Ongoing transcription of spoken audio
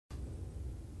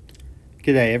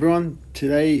G'day everyone.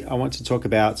 Today I want to talk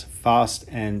about fast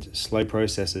and slow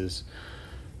processes.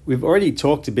 We've already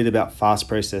talked a bit about fast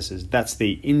processes. That's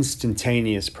the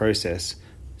instantaneous process.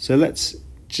 So let's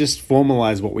just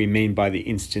formalize what we mean by the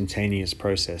instantaneous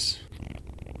process.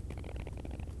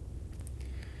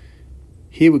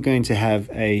 Here we're going to have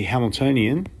a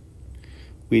Hamiltonian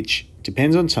which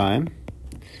depends on time,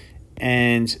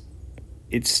 and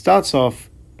it starts off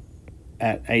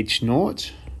at h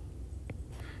naught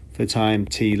for time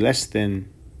t less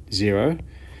than 0,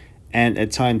 and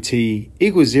at time t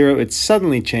equals 0 it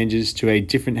suddenly changes to a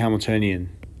different Hamiltonian,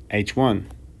 h1.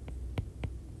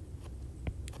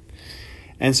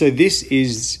 And so this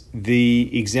is the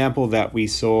example that we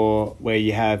saw where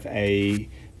you have a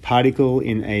particle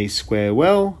in a square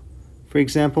well, for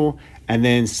example, and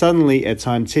then suddenly at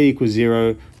time t equals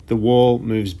 0 the wall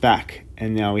moves back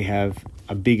and now we have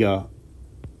a bigger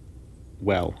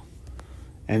well.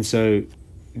 And so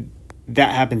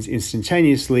that happens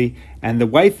instantaneously, and the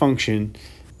wave function,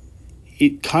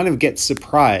 it kind of gets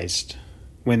surprised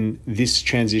when this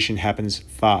transition happens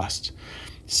fast.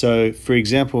 So for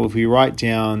example, if we write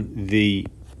down the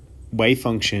wave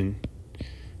function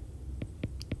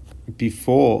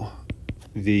before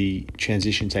the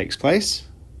transition takes place,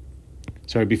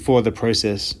 sorry, before the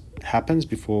process happens,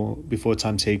 before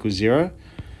time t equals 0,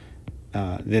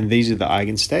 then these are the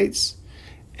eigenstates.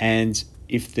 And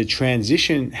if the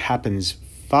transition happens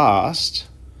fast,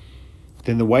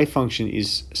 then the wave function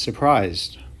is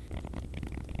surprised.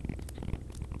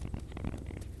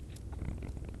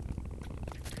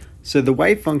 So the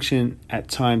wave function at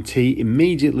time t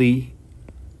immediately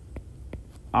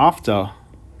after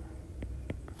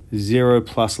 0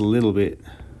 plus a little bit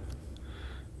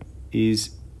is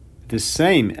the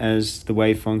same as the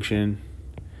wave function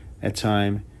at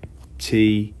time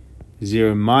t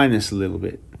 0 minus a little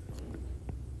bit.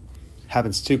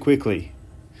 Happens too quickly.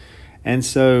 And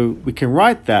so we can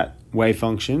write that wave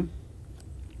function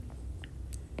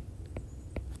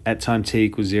at time t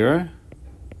equals 0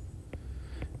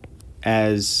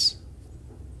 as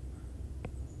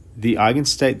the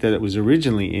eigenstate that it was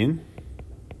originally in,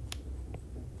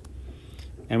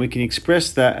 and we can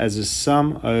express that as a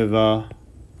sum over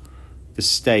the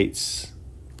states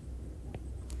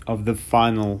of the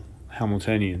final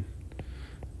Hamiltonian,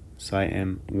 psi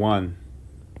m1.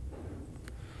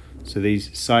 So these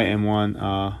psi m1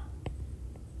 are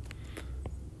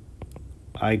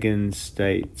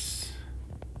eigenstates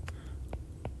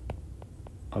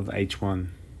of h1.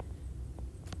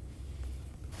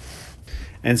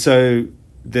 And so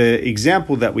the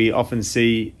example that we often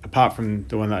see, apart from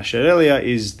the one that I showed earlier,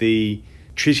 is the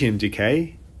tritium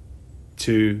decay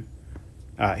to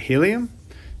helium.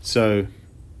 So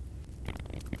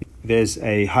there's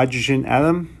a hydrogen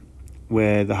atom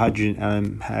where the hydrogen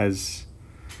atom has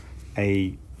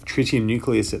a tritium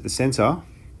nucleus at the center,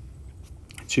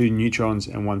 2 neutrons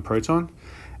and 1 proton,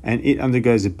 and it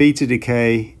undergoes a beta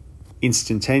decay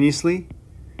instantaneously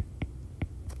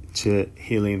to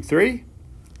helium-3,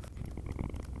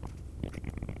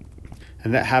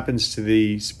 and that happens to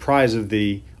the surprise of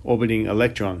the orbiting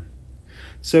electron.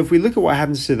 So if we look at what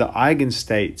happens to the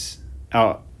eigenstates,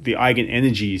 the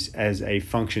eigenenergies as a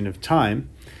function of time,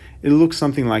 it looks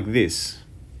something like this.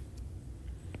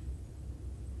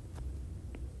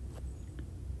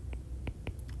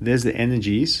 There's the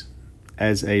energies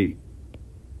as a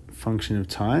function of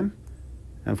time.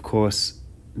 And of course,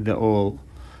 the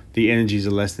energies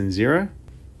are less than 0.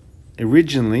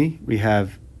 Originally, we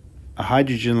have a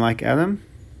hydrogen-like atom.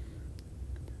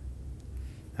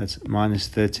 That's minus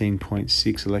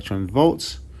 13.6 electron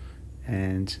volts,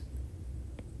 and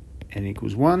n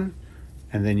equals 1.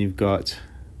 And then you've got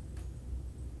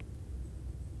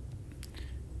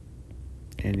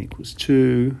n equals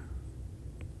 2,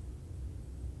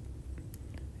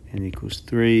 n equals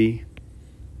 3,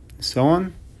 and so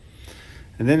on.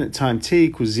 And then at time t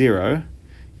equals 0,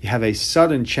 you have a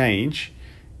sudden change,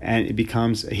 and it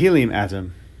becomes a helium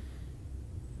atom.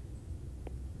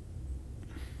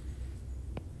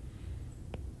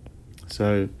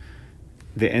 So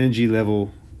the energy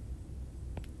level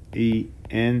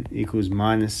En equals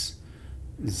minus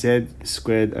z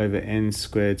squared over n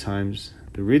squared times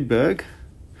the Rydberg.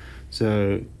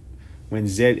 So when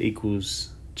z equals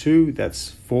 2, that's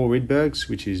 4 Rydbergs,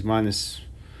 which is minus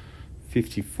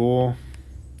 54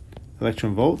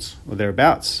 electron volts, or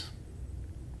thereabouts.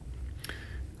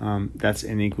 That's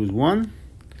n equals 1,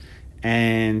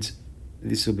 and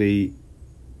this will be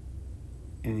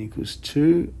n equals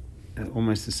 2,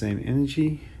 almost the same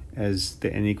energy as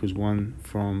the n equals 1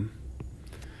 from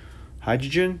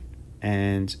hydrogen,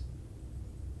 and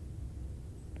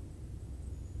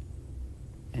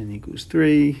n equals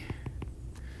 3,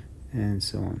 and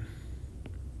so on.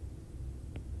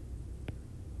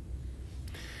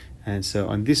 And so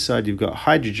on this side you've got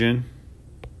hydrogen,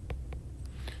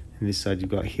 and this side you've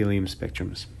got helium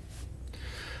spectrums.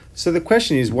 So the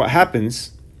question is, what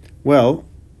happens? Well,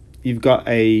 you've got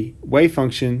a wave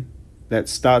function that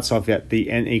starts off at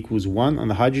the n equals 1 on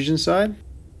the hydrogen side,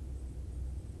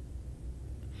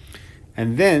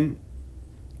 and then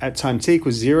at time t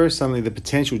equals 0, suddenly the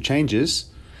potential changes,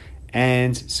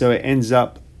 and so it ends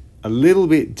up a little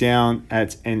bit down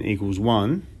at n equals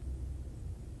 1,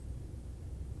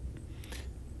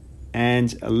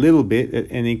 and a little bit at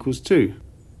n equals 2.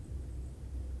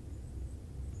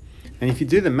 And if you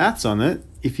do the maths on it,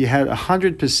 if you had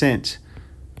 100%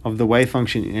 of the wave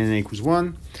function in n equals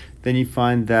 1, then you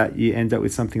find that you end up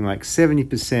with something like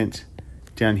 70%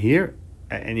 down here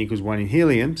at n equals 1 in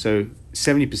helium. So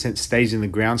 70% stays in the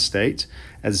ground state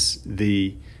as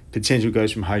the potential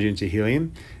goes from hydrogen to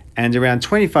helium. And around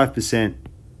 25%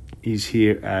 is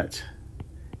here at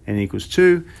n equals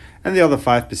 2. And the other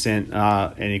 5%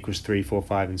 are n equals 3, 4,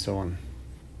 5, and so on.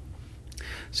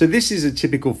 So this is a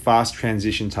typical fast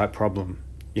transition type problem.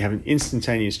 You have an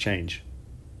instantaneous change.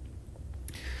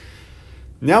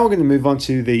 Now we're going to move on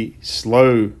to the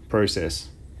slow process.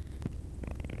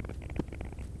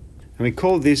 And we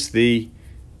call this the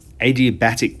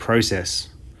adiabatic process.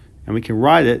 And we can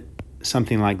write it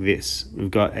something like this.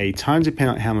 We've got a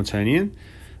time-dependent Hamiltonian,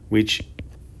 which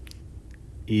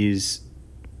is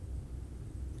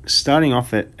starting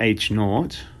off at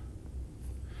h0,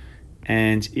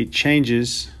 and it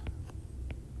changes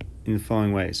in the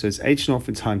following way. So it's h0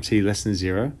 for time t less than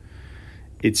 0.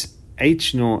 It's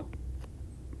h0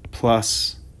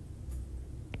 plus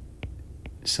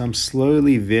some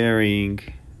slowly varying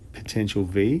potential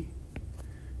v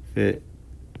for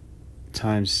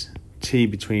times t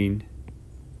between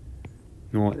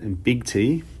 0 and big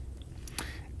T,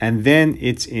 and then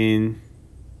it's in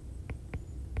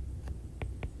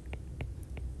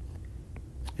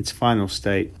its final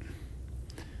state,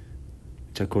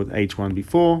 which I called h1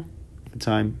 before, for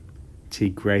time t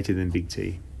greater than big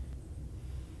T.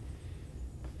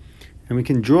 And we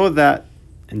can draw that,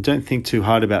 and don't think too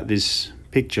hard about this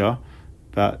picture,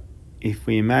 but if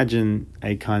we imagine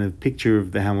a kind of picture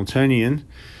of the Hamiltonian,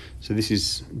 so this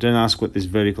is, don't ask what this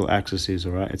vertical axis is,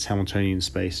 all right? It's Hamiltonian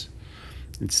space.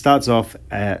 It starts off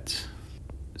at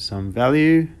some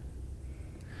value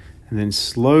and then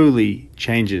slowly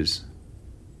changes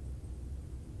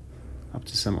up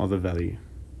to some other value.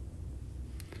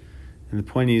 And the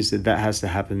point is that that has to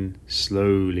happen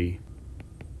slowly.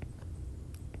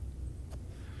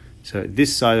 So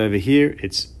this side over here,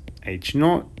 it's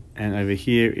h0, and over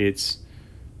here, it's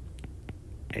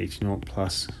h0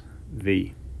 plus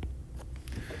v.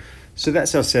 So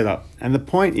that's our setup. And the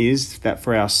point is that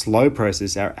for our slow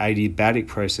process, our adiabatic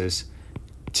process,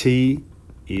 t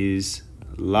is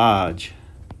large.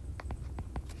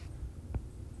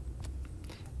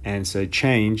 And so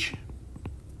change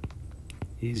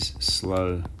is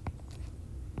slow.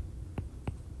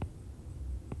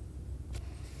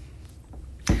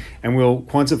 And we'll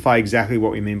quantify exactly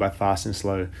what we mean by fast and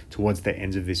slow towards the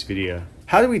end of this video.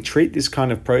 How do we treat this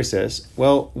kind of process?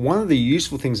 Well, one of the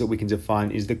useful things that we can define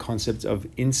is the concept of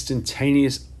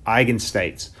instantaneous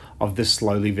eigenstates of the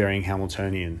slowly varying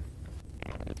Hamiltonian.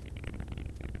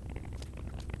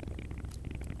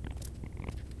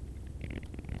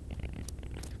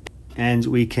 And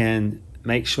we can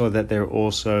make sure that they're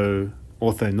also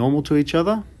orthonormal to each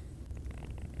other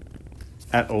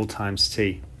at all times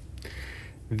t.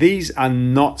 These are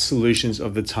not solutions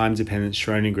of the time-dependent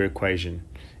Schroinger equation.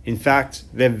 In fact,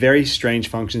 they're very strange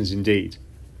functions indeed.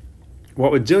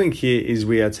 What we're doing here is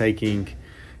we are taking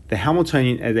the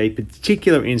Hamiltonian at a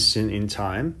particular instant in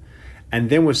time, and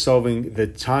then we're solving the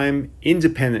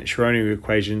time-independent Schroinger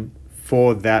equation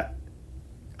for that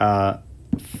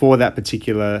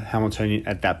particular Hamiltonian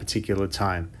at that particular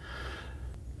time.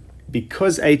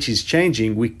 Because h is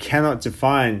changing, we cannot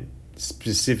define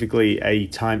specifically a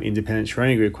time-independent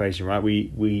Schroinger equation, right?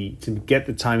 We to get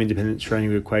the time-independent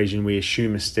Schroinger equation, we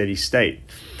assume a steady state.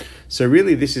 So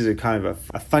really, this is a kind of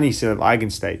a funny set of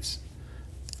eigenstates,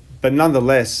 but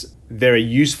nonetheless, they're a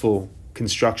useful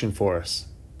construction for us.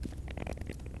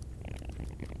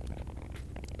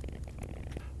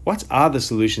 What are the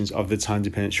solutions of the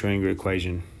time-dependent Schroinger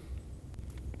equation?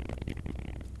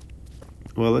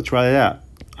 Well, let's write it out.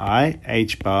 I,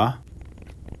 h bar.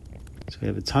 So we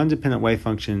have a time-dependent wave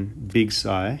function, big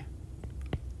psi,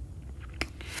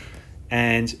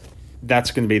 and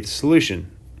that's going to be the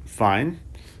solution. Fine.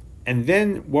 And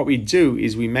then what we do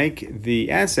is we make the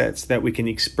ansatz that we can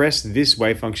express this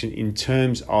wave function in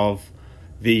terms of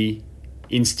the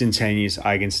instantaneous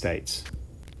eigenstates.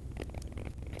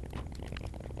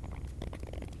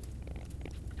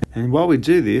 And while we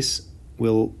do this,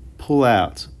 we'll pull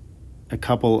out a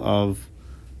couple of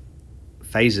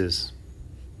phases.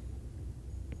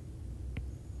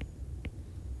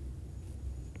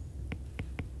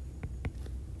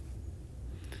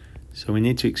 So we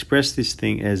need to express this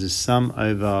thing as a sum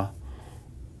over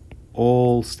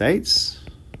all states,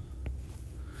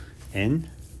 n.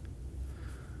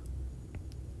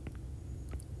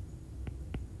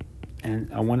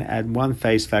 And I want to add one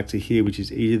phase factor here, which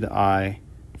is e to the I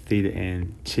theta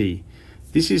n t.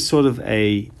 This is sort of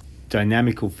a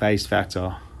dynamical phase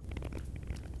factor.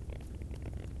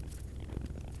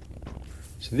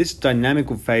 So this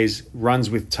dynamical phase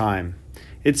runs with time.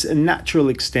 It's a natural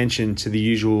extension to the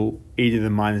usual e to the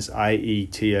minus I e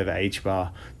t over h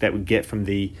bar that we get from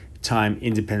the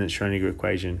time-independent Schroinger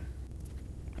equation,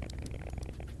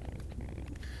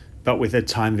 but with a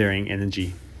time-varying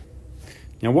energy.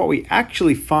 Now what we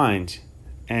actually find,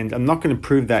 and I'm not going to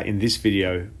prove that in this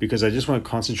video because I just want to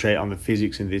concentrate on the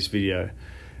physics in this video,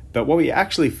 but what we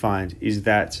actually find is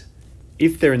that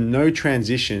if there are no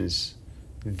transitions,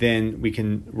 then we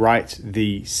can write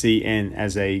the Cn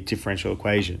as a differential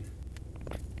equation.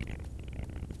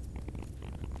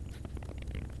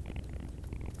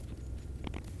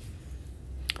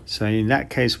 So in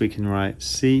that case, we can write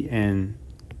Cn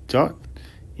dot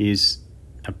is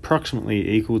approximately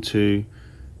equal to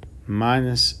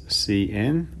minus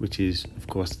Cn, which is, of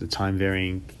course, the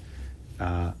time-varying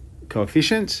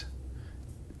coefficient,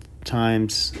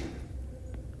 times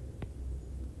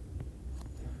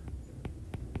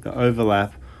the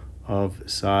overlap of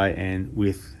psi n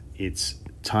with its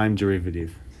time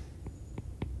derivative.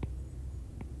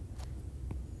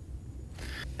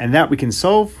 And that we can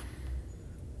solve.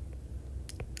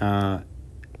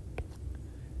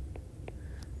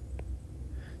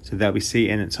 So that we see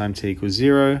n at time t equals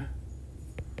 0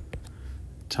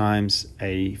 times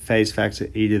a phase factor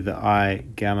e to the I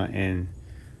gamma n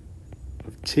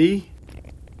of t.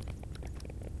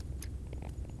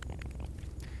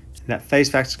 That phase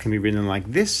factor can be written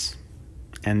like this,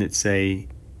 and it's a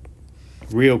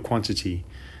real quantity.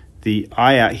 The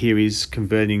I out here is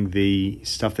converting the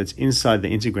stuff that's inside the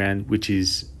integrand, which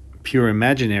is pure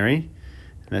imaginary,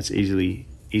 and that's easily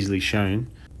shown.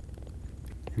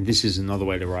 And this is another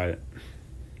way to write it.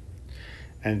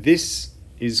 And this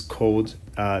is called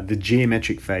the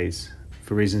geometric phase,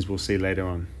 for reasons we'll see later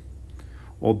on,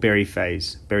 or Berry's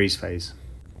phase.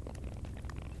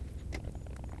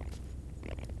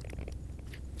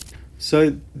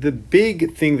 So the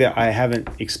big thing that I haven't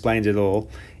explained at all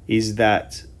is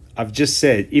that I've just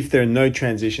said if there are no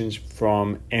transitions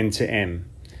from n to m,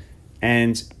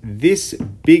 and this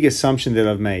big assumption that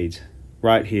I've made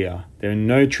right here, there are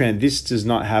no this does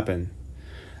not happen,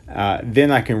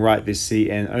 then I can write this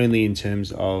Cn only in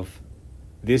terms of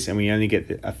this, and we only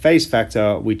get a phase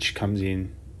factor which comes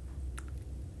in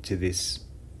to this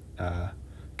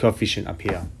coefficient up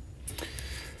here.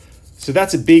 So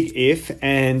that's a big if,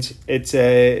 and it's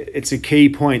a key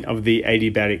point of the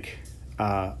adiabatic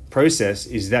process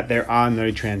is that there are no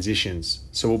transitions.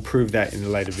 So we'll prove that in a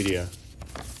later video,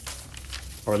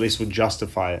 or at least we'll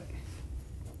justify it.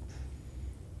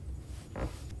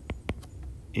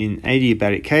 In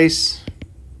adiabatic case,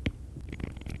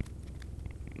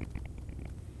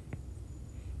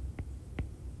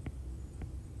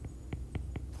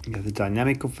 you have the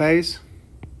dynamical phase,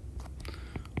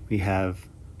 we have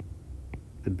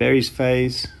the Berry's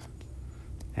phase,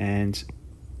 and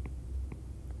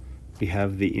we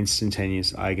have the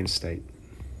instantaneous eigenstate.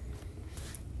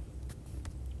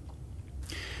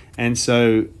 And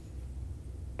so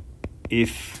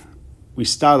if we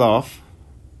start off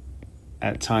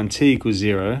at time t equals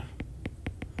 0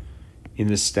 in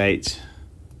the state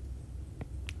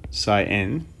psi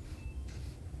n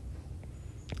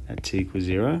at t equals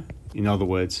 0, in other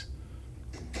words,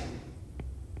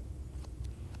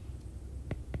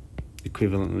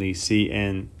 equivalently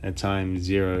Cn at time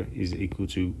 0 is equal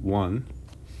to 1,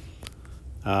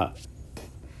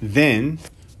 then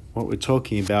what we're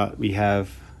talking about, we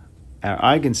have our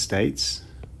eigenstates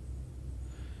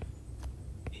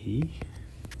E,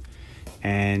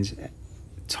 and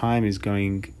time is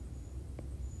going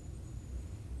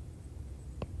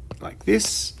like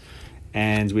this,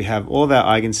 and we have all of our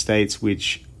eigenstates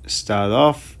which start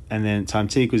off, and then time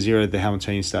t equals 0, the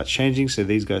Hamiltonian starts changing, so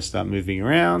these guys start moving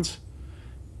around,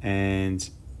 and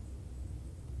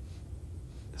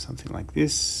something like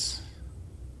this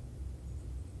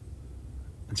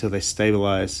until they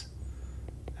stabilize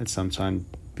at some time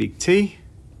big T,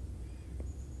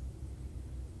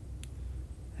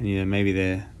 And yeah, maybe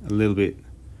they're a little bit,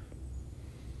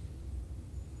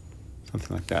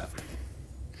 something like that.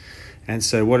 And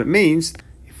so what it means,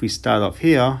 if we start off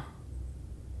here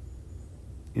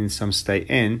in some state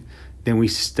n, then we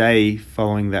stay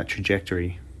following that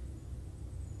trajectory.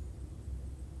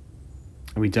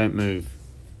 And we don't move.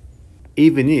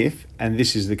 Even if, and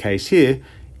this is the case here,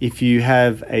 if you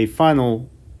have a final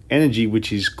energy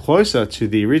which is closer to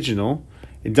the original,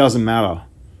 it doesn't matter.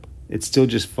 It still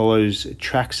just follows, it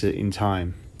tracks it in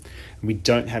time. We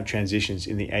don't have transitions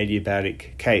in the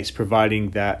adiabatic case, providing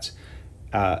that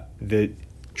the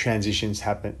transitions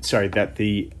happen, that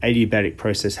the adiabatic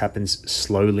process happens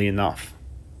slowly enough.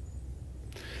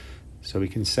 So we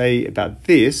can say about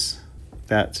this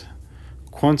that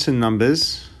quantum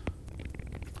numbers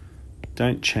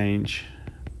don't change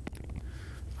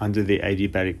under the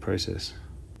adiabatic process.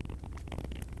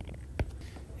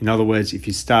 In other words, if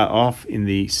you start off in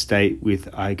the state with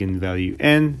eigenvalue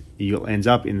n, you'll end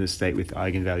up in the state with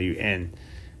eigenvalue n,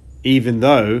 even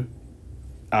though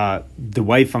the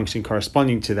wave function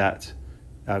corresponding to that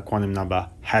quantum number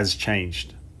has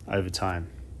changed over time.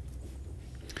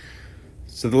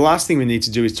 So the last thing we need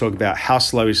to do is talk about how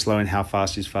slow is slow and how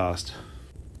fast is fast.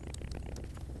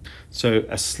 So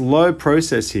a slow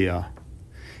process here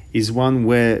is one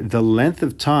where the length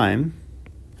of time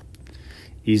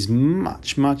is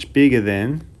much, much bigger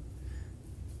than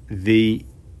the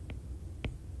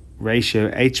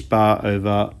ratio h bar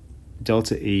over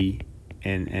delta E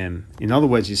nm. In other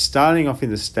words, you're starting off in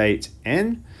the state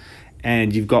n,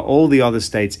 and you've got all the other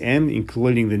states m,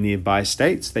 including the nearby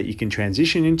states that you can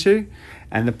transition into.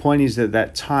 And the point is that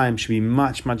that time should be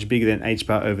much, much bigger than h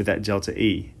bar over that delta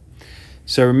E.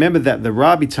 So remember that the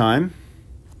Rabi time,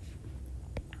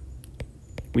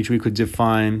 which we could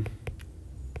define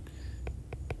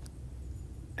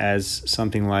as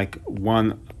something like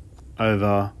 1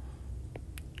 over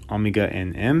omega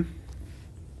nm,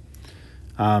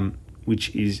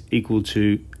 which is equal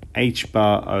to h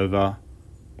bar over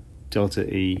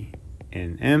delta E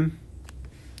nm.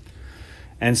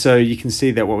 And so you can see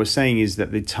that what we're saying is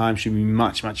that the time should be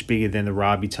much, much bigger than the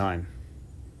Rabi time.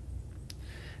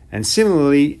 And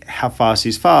similarly, how fast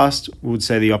is fast, we would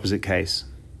say the opposite case.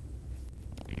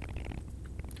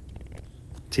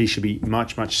 T should be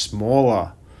much, much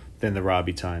smaller than the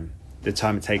Rabi time, the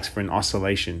time it takes for an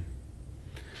oscillation.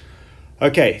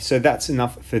 Okay, so that's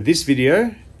enough for this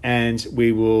video, and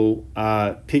we will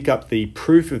pick up the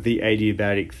proof of the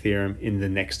adiabatic theorem in the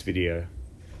next video.